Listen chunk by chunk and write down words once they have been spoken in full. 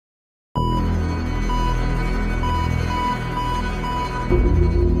Yo,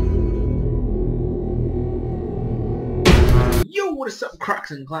 what is up,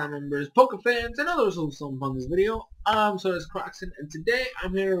 Crockxen clan members, Poke fans, and others who saw on this video? I'm SoresanCrockxen, and today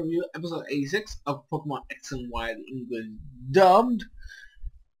I'm here to review episode 86 of Pokemon X and Y, the English dubbed.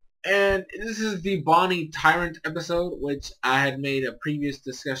 And this is the Bonnie Tyrant episode, which I had made a previous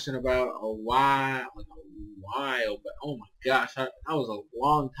discussion about a while, but oh my gosh, that was a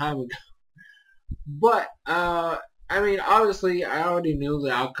long time ago. But, I mean, obviously, I already knew the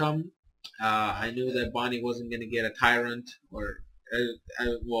outcome. I knew that Bonnie wasn't going to get a Tyrant, or,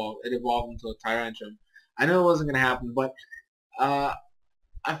 well, it evolved into a Tyrantrum. I knew it wasn't going to happen, but I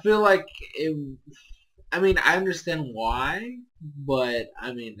feel like I mean, I understand why, but,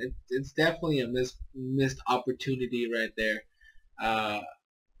 I mean, it's definitely a missed opportunity right there.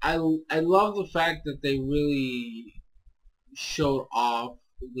 I love the fact that they really showed off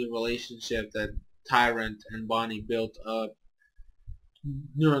the relationship that Tyrant and Bonnie built up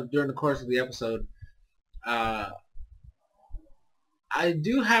during the course of the episode. I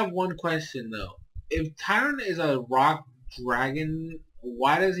do have one question though. If Tyrant is a rock dragon,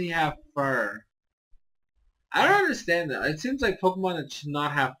 why does he have fur? I don't understand that. It seems like Pokemon that should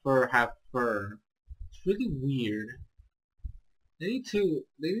not have fur have fur. It's really weird. They need to,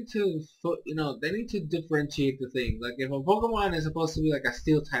 you know, they need to differentiate the thing. Like, if a Pokemon is supposed to be like a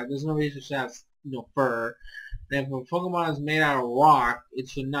steel type, there's no reason it should have, you know, fur. And if a Pokemon is made out of rock, it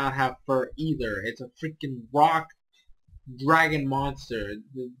should not have fur either. It's a freaking rock dragon monster.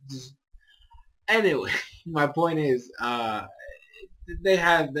 Anyway, my point is, they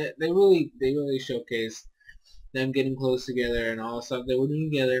really showcased them getting close together and all the stuff they were doing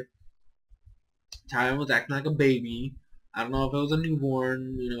together. Tyrant was acting like a baby. I don't know if it was a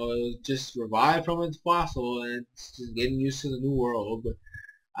newborn, you know, it was just revived from its fossil and it's just getting used to the new world.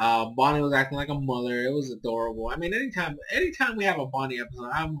 But Bonnie was acting like a mother. It was adorable. I mean, anytime we have a Bonnie episode,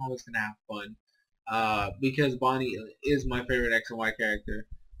 I'm always gonna have fun. Because Bonnie is my favorite X and Y character,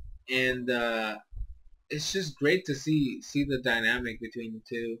 and it's just great to see the dynamic between the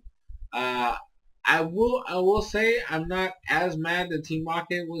two. I will say I'm not as mad that Team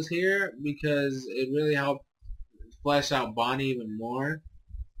Rocket was here because it really helped flesh out Bonnie even more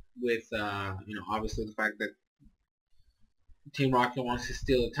with you know, obviously the fact that Team Rocket wants to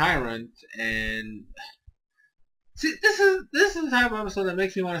steal a Tyrant. And see, this is the type of episode that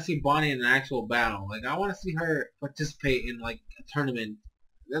makes me want to see Bonnie in an actual battle. Like, I want to see her participate in like a tournament.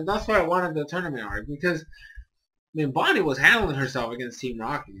 That's why I wanted the tournament arc, because I mean, Bonnie was handling herself against Team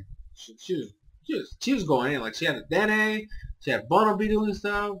Rocket. She was going in. Like, she had a Dene, she had Bunnelby doing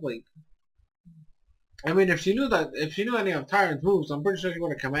stuff. Like, I mean, if she knew any of Tyrant's moves, I'm pretty sure she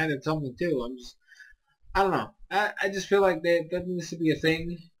would have commanded something too. I don't know. I just feel like that needs to be a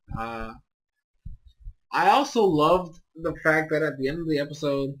thing. I also loved the fact that at the end of the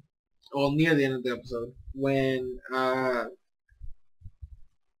episode, well, near the end of the episode, when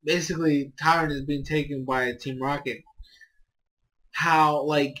basically Tyrant is being taken by Team Rocket, how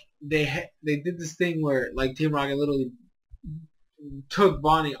like they did this thing where like Team Rocket literally took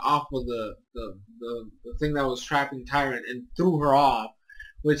Bonnie off of the thing that was trapping Tyrant and threw her off,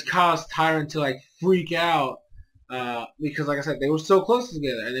 which caused Tyrant to like freak out because, like I said, they were so close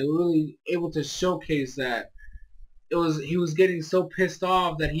together and they were really able to showcase that he was getting so pissed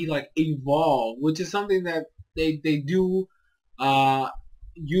off that he like evolved, which is something that they do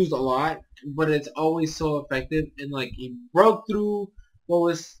use a lot, but it's always so effective. And like, he broke through what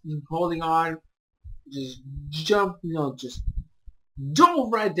was holding on, just jumped, you know, just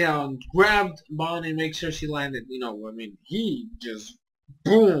dove right down, grabbed Bonnie and make sure she landed. You know, I mean, he just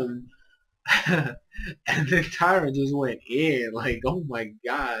boom, and the Tyrant just went in. Like, oh my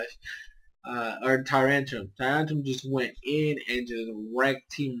gosh. Or Tyrantrum. Tyrantrum just went in and just wrecked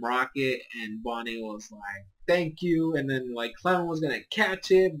Team Rocket, and Bonnie was like, thank you. And then like Clement was gonna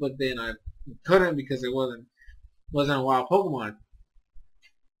catch it, but then I couldn't because it wasn't a wild Pokemon.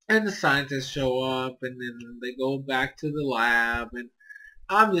 And the scientists show up, and then they go back to the lab, and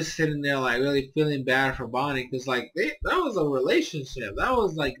I'm just sitting there like really feeling bad for Bonnie, because like that was a relationship. That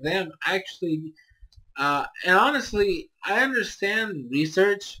was like them actually. And honestly, I understand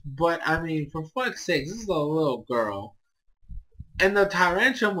research, but I mean, for fuck's sake, this is a little girl. And the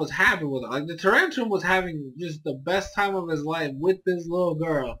Tyrantrum was happy with it. Like, the Tyrantrum was having just the best time of his life with this little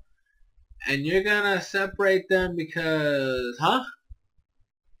girl. And you're gonna separate them because, huh?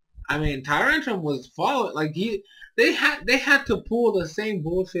 I mean, Tyrantrum was following, like, they had to pull the same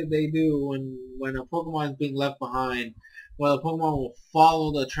bullshit they do when a Pokemon is being left behind, where the Pokemon will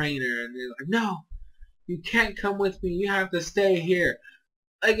follow the trainer, and they're like, no, you can't come with me, you have to stay here.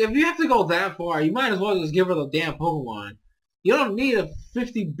 like, if you have to go that far, you might as well just give her the damn Pokemon. You don't need a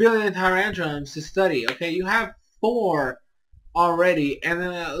 50 billion Tyrantrums to study, okay? You have 4 already, and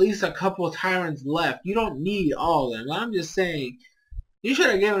then at least a couple of Tyrants left. You don't need all of them. I'm just saying, you should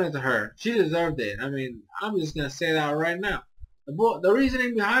have given it to her. She deserved it. I mean, I'm just gonna say that right now. The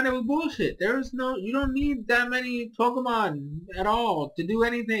reasoning behind it was bullshit. You don't need that many Pokemon at all to do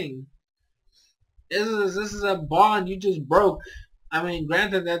anything. This is a bond you just broke. I mean,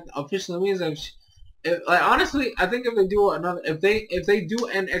 granted that officially means that like, honestly, I think if they do another, if they do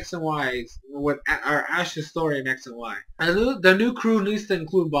an X and Y's with our Ash's story in X and Y, the new crew needs to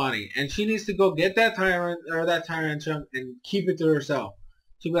include Bonnie, and she needs to go get that tyrant or that Tyrantrum and keep it to herself.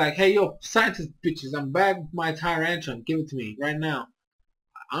 She'll be like, hey, yo, scientist bitches, I'm back with my Tyrantrum. Give it to me right now.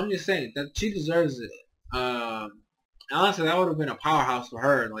 I'm just saying that she deserves it. Honestly, that would have been a powerhouse for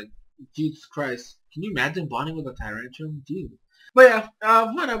her. Like, Jesus Christ, can you imagine Bonnie with a Tyrantrum? Jesus. But yeah,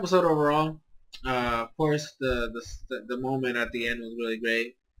 fun episode overall. Of course, the moment at the end was really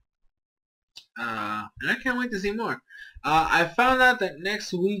great. And I can't wait to see more. I found out that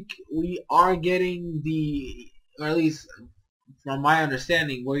next week we are getting or at least from my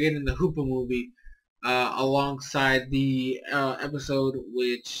understanding, we're getting the Hoopa movie alongside the episode,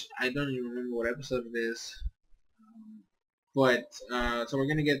 which I don't even remember what episode it is. So we're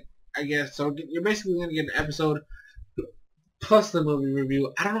gonna get, I guess, so you're basically gonna get an episode plus the movie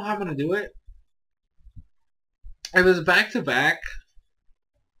review. I don't know how I'm gonna do it. If it's back to back,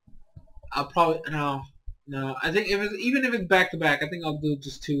 I'll probably no. I think even if it's back to back, I think I'll do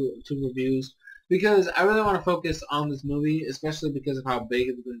just two reviews because I really want to focus on this movie, especially because of how big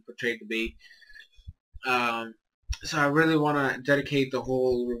it's been portrayed to be. So I really want to dedicate the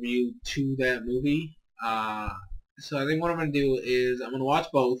whole review to that movie. So I think what I'm gonna do is I'm gonna watch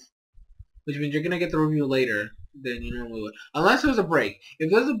both, which means you're gonna get the review later than you normally would, unless there's a break. If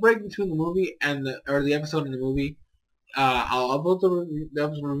there's a break between the movie and the episode and the movie, I'll upload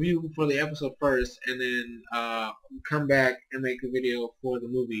the review for the episode first, and then come back and make a video for the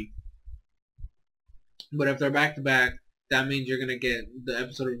movie. But if they're back to back, that means you're gonna get the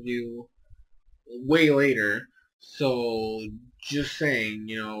episode review way later. So just saying,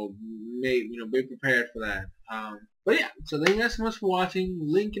 be prepared for that. But yeah, so thank you guys so much for watching.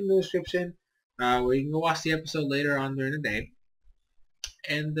 Link in the description where you can go watch the episode later on during the day.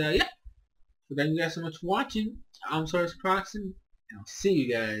 And yeah, so thank you guys so much for watching. I'm SoresanCrockxen, and I'll see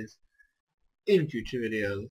you guys in future videos.